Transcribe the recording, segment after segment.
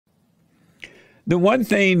The one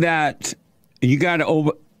thing that you got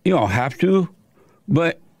to you don't have to,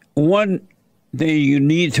 but one thing you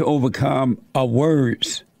need to overcome are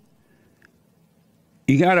words.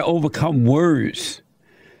 You got to overcome words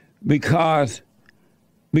because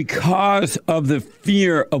of the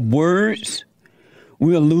fear of words,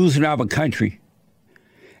 we are losing our country.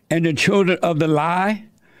 And the children of the lie,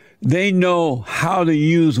 they know how to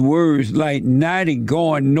use words like 90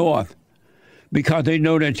 going north because they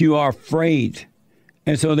know that you are afraid.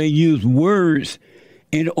 And so they use words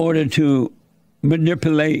in order to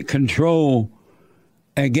manipulate, control,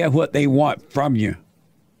 and get what they want from you.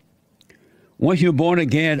 Once you're born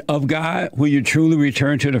again of God, when you truly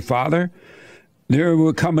return to the Father, there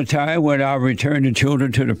will come a time when I'll return the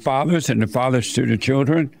children to the fathers and the fathers to the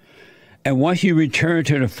children. And once you return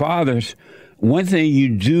to the fathers, one thing you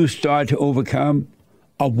do start to overcome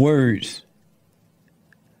are words.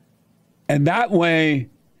 And that way,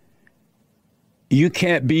 you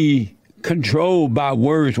can't be controlled by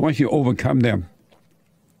words once you overcome them.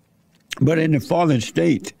 But in the fallen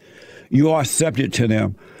state, you are subject to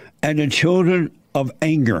them. And the children of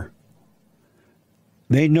anger,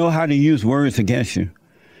 they know how to use words against you.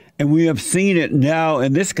 And we have seen it now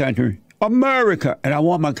in this country, America, and I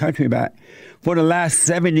want my country back. For the last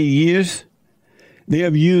 70 years, they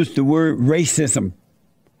have used the word racism,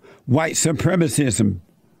 white supremacism,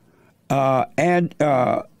 and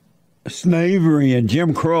slavery and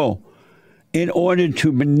Jim Crow in order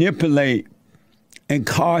to manipulate and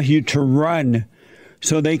cause you to run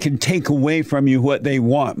so they can take away from you what they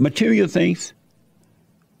want, material things.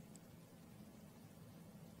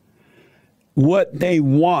 What they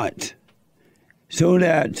want so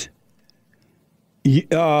that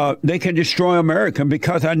they can destroy America.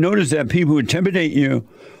 Because I notice that people who intimidate you,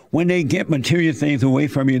 when they get material things away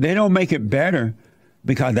from you, they don't make it better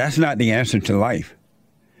because that's not the answer to life.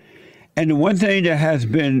 And the one thing that has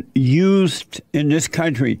been used in this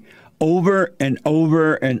country over and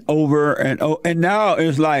over and over and over, and now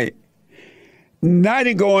it's like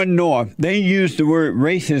 90 going north. They use the word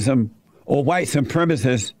racism or white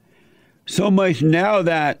supremacist so much now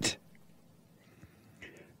that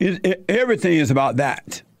everything is about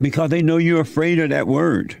that because they know you're afraid of that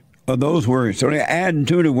word, of those words. So they're adding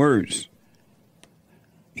to the words.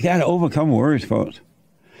 You got to overcome words, folks.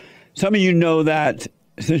 Some of you know that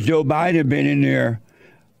since Joe Biden been in there,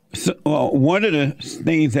 one of the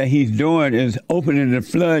things that he's doing is opening the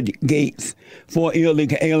floodgates for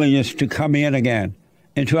illegal aliens to come in again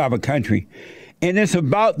into our country. And it's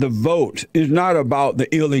about the vote. It's not about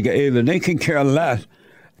the illegal alien. They can care less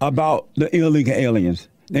about the illegal aliens.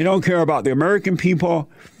 They don't care about the American people,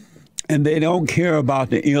 and they don't care about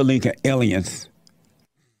the illegal aliens.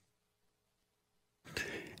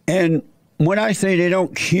 And when I say they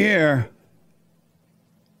don't care,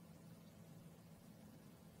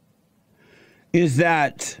 is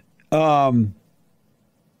that we are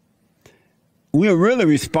really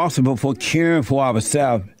responsible for caring for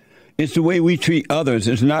ourselves. It's the way we treat others.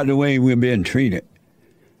 It's not the way we're being treated.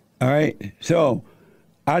 All right? So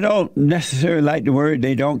I don't necessarily like the word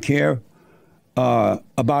they don't care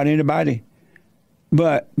about anybody,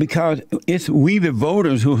 but because it's we the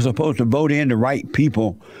voters who are supposed to vote in the right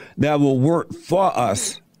people that will work for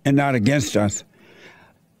us and not against us.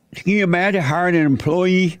 Can you imagine hiring an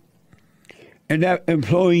employee and that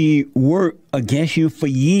employee work against you for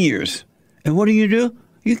years? And what do?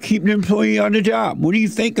 You keep the employee on the job. What do you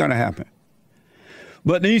think going to happen?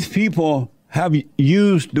 But these people have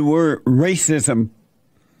used the word racism,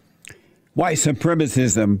 white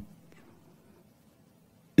supremacism,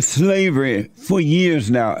 slavery for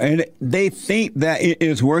years now. And they think that it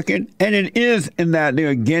is working. And it is in that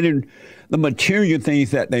they're getting the material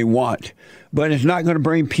things that they want. But it's not going to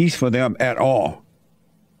bring peace for them at all.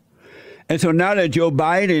 And so now that Joe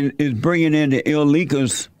Biden is bringing in the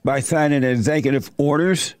illegals by signing executive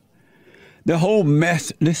orders, the whole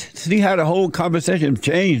mess, see how the whole conversation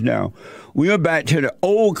changed now. We are back to the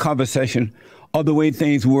old conversation of the way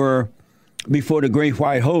things were before the great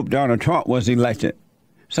white hope, Donald Trump, was elected.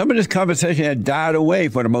 Some of this conversation had died away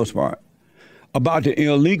for the most part about the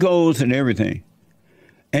illegals and everything.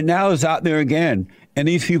 And now it's out there again. And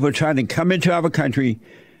these people are trying to come into our country.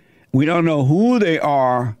 We don't know who they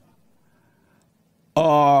are.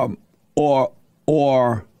 Or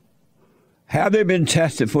have they been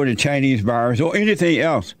tested for the Chinese virus or anything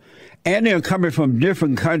else? And they're coming from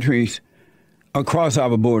different countries across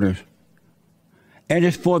our borders. And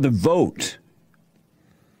it's for the vote.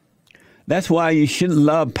 That's why you shouldn't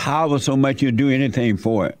love power so much you'll do anything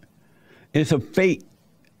for it. It's a fake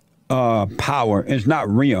power. It's not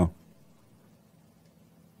real.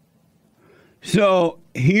 So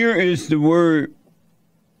here is the word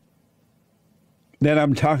that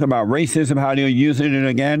I'm talking about, racism, how they're using it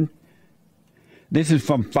again. This is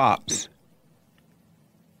from Fox.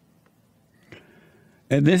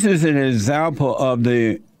 And this is an example of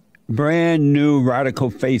the brand new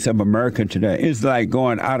radical face of America today. It's like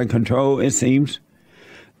going out of control, it seems.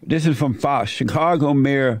 This is from Fox. Chicago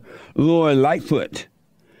Mayor Lori Lightfoot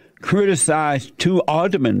criticized two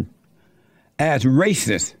aldermen as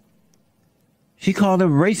racist. She called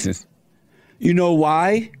them racist. You know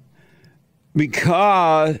why?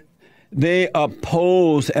 Because they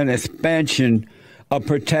oppose an expansion of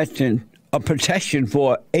protection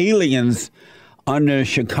for aliens under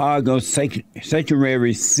Chicago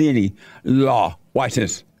sanctuary city law. Watch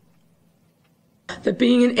this. That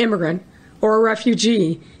being an immigrant or a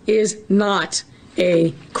refugee is not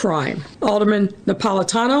a crime. Alderman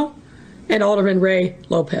Napolitano and Alderman Ray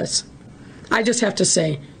Lopez. I just have to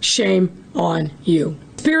say, shame on you.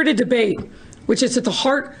 Spirited debate, which is at the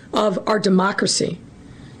heart of our democracy,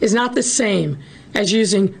 is not the same as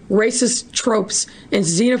using racist tropes and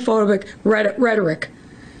xenophobic rhetoric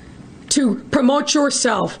to promote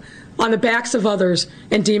yourself on the backs of others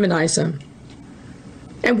and demonize them.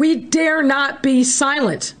 And we dare not be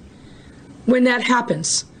silent when that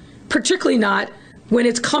happens, particularly not when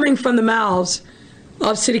it's coming from the mouths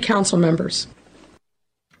of city council members.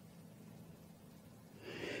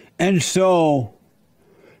 And so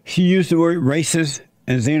she used the word racist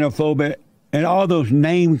and xenophobic and all those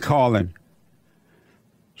name calling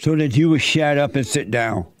so that you would shut up and sit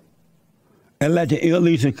down and let the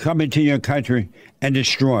illegals come into your country and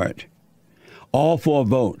destroy it. All for a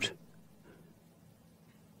vote.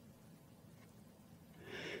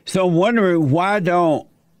 So I'm wondering, why don't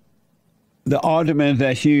the aldermen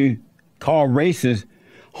that she called racist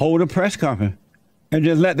hold a press conference and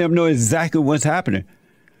just let them know exactly what's happening?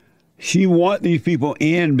 She wants these people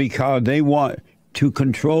in because they want to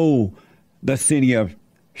control the city of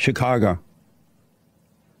Chicago.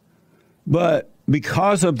 But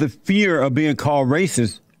because of the fear of being called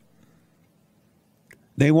racist,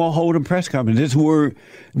 they won't hold a press conference.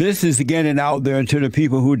 This is getting out there to the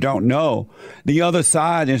people who don't know. The other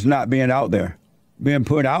side is not being out there, being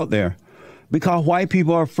put out there, because white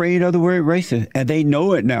people are afraid of the word racist, and they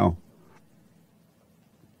know it now.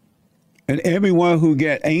 And everyone who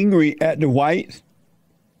get angry at the whites,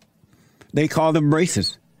 they call them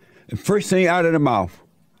racist. The first thing out of the mouth.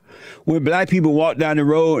 When black people walk down the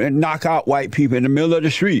road and knock out white people in the middle of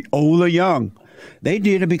the street, old or young, they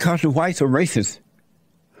did it because the whites are racist.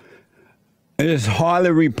 It is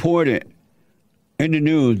hardly reported in the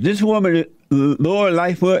news. This woman, Lori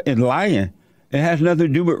Lightfoot, is lying. It has nothing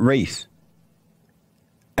to do with race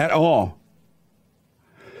at all.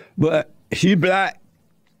 But she's black.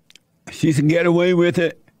 She can get away with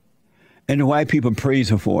it, and the white people praise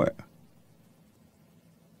her for it.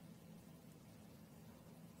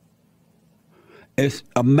 It's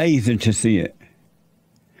amazing to see it.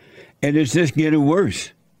 And it's just getting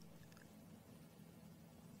worse.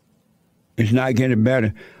 It's not getting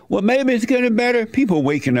better. Well, maybe it's getting better. People are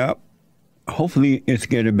waking up. Hopefully it's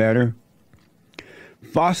getting better.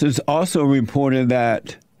 Fox has also reported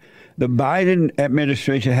that the Biden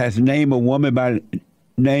administration has named a woman by the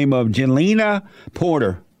name of Jelena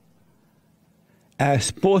Porter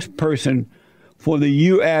as spokesperson for the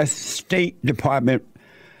U.S. State Department.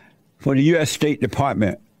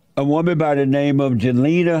 A woman by the name of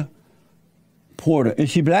Jelena Porter. Is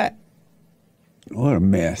she black? What a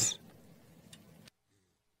mess.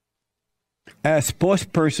 As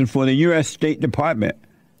spokesperson for the U.S. State Department.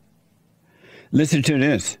 Listen to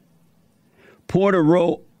this. Porter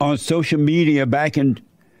wrote on social media back in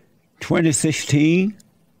 2016.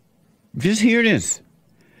 Just hear this.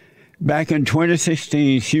 Back in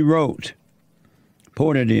 2016, she wrote,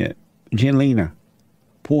 Porter did, Jelena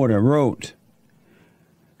Porter wrote,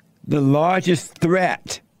 the largest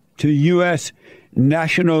threat to U.S.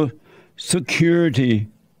 national security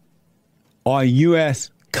are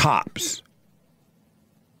U.S. cops.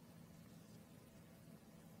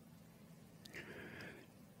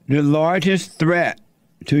 The largest threat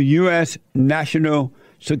to U.S. national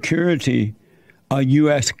security are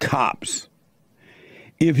U.S. cops.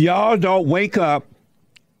 If y'all don't wake up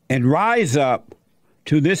and rise up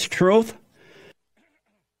to this truth,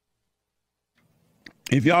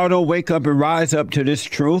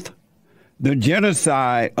 the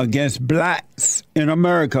genocide against blacks in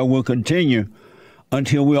America will continue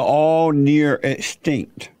until we're all near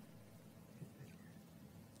extinct.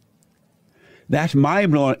 That's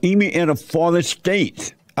mind-blowing. Even in a fallen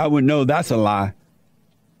state, I would know that's a lie.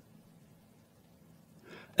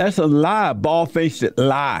 That's a lie, bald-faced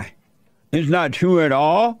lie. It's not true at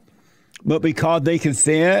all, but because they can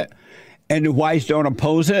say it and the whites don't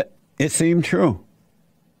oppose it, it seemed true.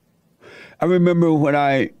 I remember when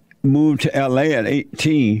I moved to L.A. at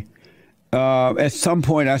 18, at some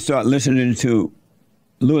point I started listening to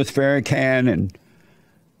Louis Farrakhan and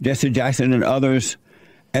Jesse Jackson and others,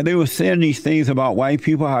 and they were saying these things about white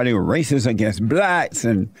people, how they were racist against blacks,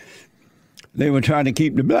 and they were trying to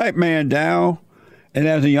keep the black man down. And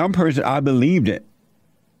as a young person, I believed it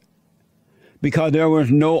because there was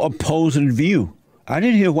no opposing view. I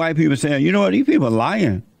didn't hear white people saying, you know what, these people are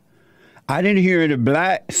lying. I didn't hear the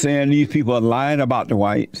blacks saying these people are lying about the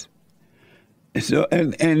whites. So,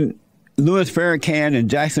 and Louis Farrakhan and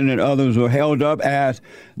Jackson and others were held up as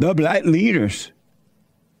the black leaders.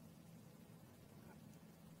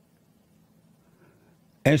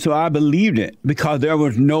 And so I believed it because there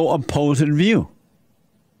was no opposing view.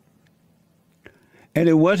 And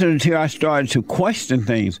it wasn't until I started to question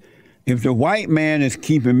things. If the white man is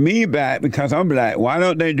keeping me back because I'm black, why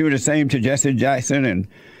don't they do the same to Jesse Jackson and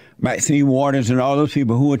Maxine Waters and all those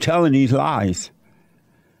people who were telling these lies?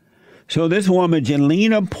 So this woman,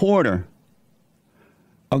 Jelena Porter,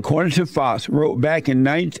 according to Fox, wrote back in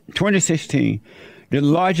 2016, the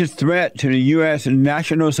largest threat to the U.S.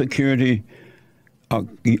 national security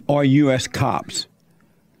are U.S. cops.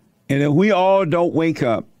 And if we all don't wake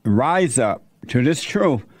up, rise up to this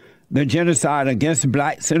truth, the genocide against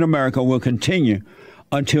blacks in America will continue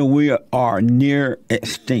until we are near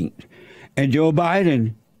extinct. And Joe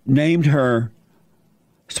Biden named her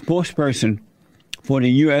spokesperson for the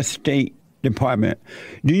U.S. State Department.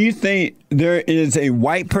 Do you think there is a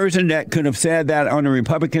white person that could have said that on the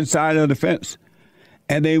Republican side of the fence,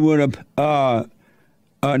 and they would have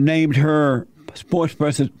named her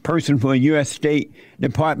spokesperson for a U.S. State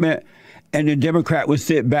Department, and the Democrat would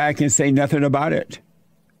sit back and say nothing about it?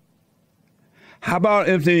 How about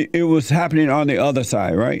if it was happening on the other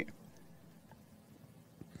side, right?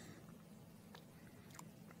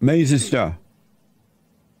 Amazing stuff.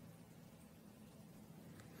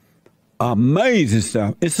 Amazing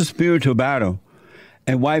stuff. It's a spiritual battle,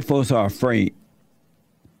 and white folks are afraid.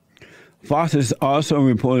 Fox has also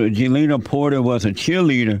reported Jelena Porter was a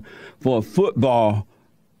cheerleader for a football,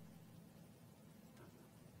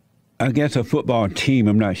 I guess a football team,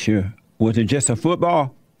 I'm not sure. Was it just a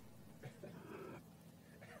football?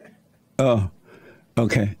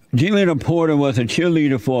 Okay. Jelena Porter was a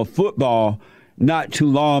cheerleader for football not too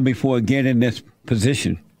long before getting this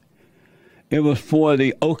position. It was for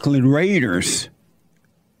the Oakland Raiders.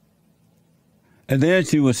 And then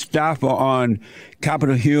she was staffer on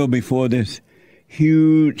Capitol Hill before this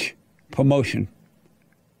huge promotion.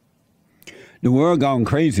 The world gone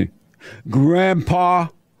crazy. Grandpa,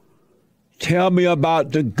 tell me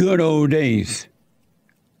about the good old days.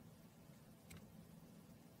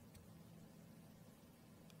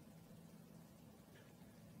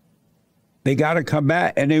 They got to come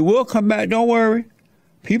back, and they will come back. Don't worry.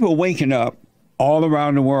 People waking up all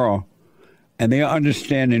around the world, and they're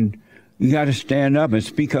understanding you got to stand up and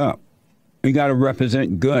speak up. You got to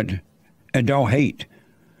represent good and don't hate.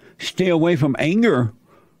 Stay away from anger.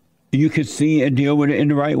 You can see and deal with it in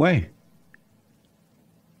the right way.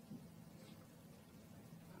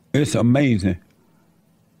 It's amazing.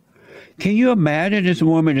 Can you imagine this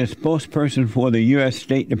woman is spokesperson for the U.S.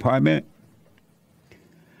 State Department?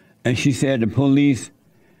 And she said the police,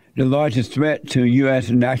 the largest threat to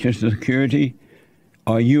U.S. national security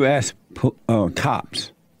are U.S.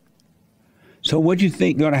 cops. So what do you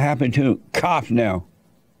think going to happen to cops now?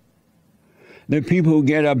 The people who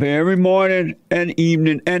get up every morning and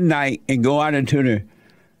evening and night and go out into the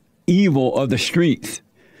evil of the streets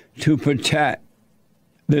to protect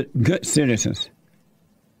the good citizens.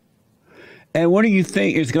 And what do you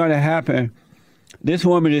think is going to happen? This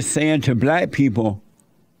woman is saying to black people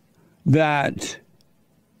that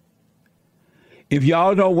if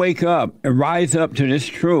y'all don't wake up and rise up to this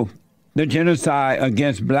truth, the genocide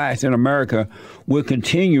against blacks in America will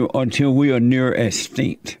continue until we are near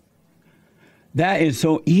extinct. That is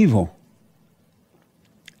so evil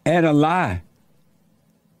and a lie.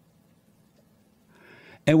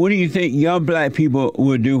 And what do you think young black people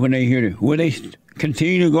will do when they hear it? Will they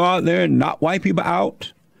continue to go out there and knock white people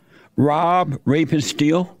out, rob, rape, and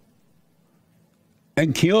steal,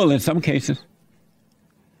 and kill in some cases?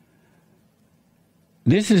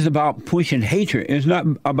 This is about pushing hatred. It's not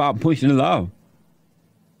about pushing love.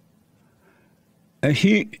 And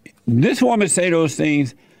this woman say those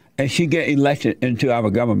things, and she get elected into our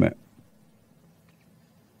government.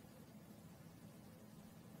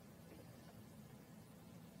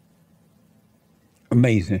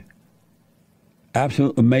 Amazing.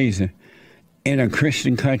 Absolutely amazing. In a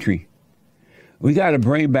Christian country. We got to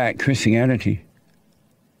bring back Christianity.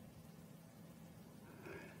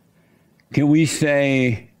 Can we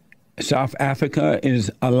say South Africa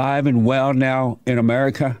is alive and well now in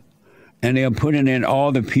America, and they're putting in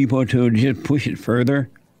all the people to just push it further?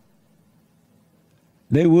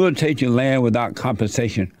 They will take your land without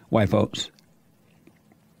compensation, white folks,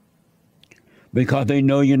 because they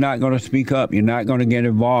know you're not going to speak up. You're not going to get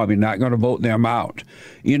involved. You're not going to vote them out.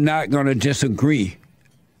 You're not going to disagree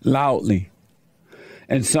loudly.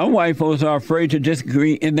 And some white folks are afraid to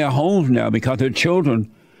disagree in their homes now because their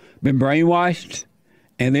children been brainwashed,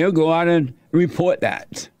 and they'll go out and report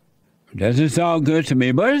that. Doesn't sound good to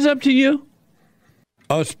me, but it's up to you.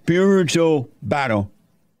 A spiritual battle.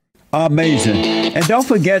 Amazing. And don't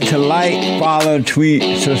forget to like, follow,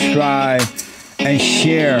 tweet, subscribe, and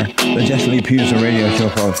share the Jesse Lee Peterson radio show,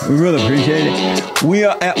 folks. We really appreciate it. We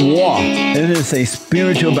are at war. It is a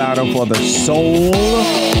spiritual battle for the soul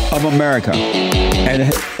of America.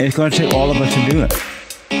 And it's going to take all of us to do it.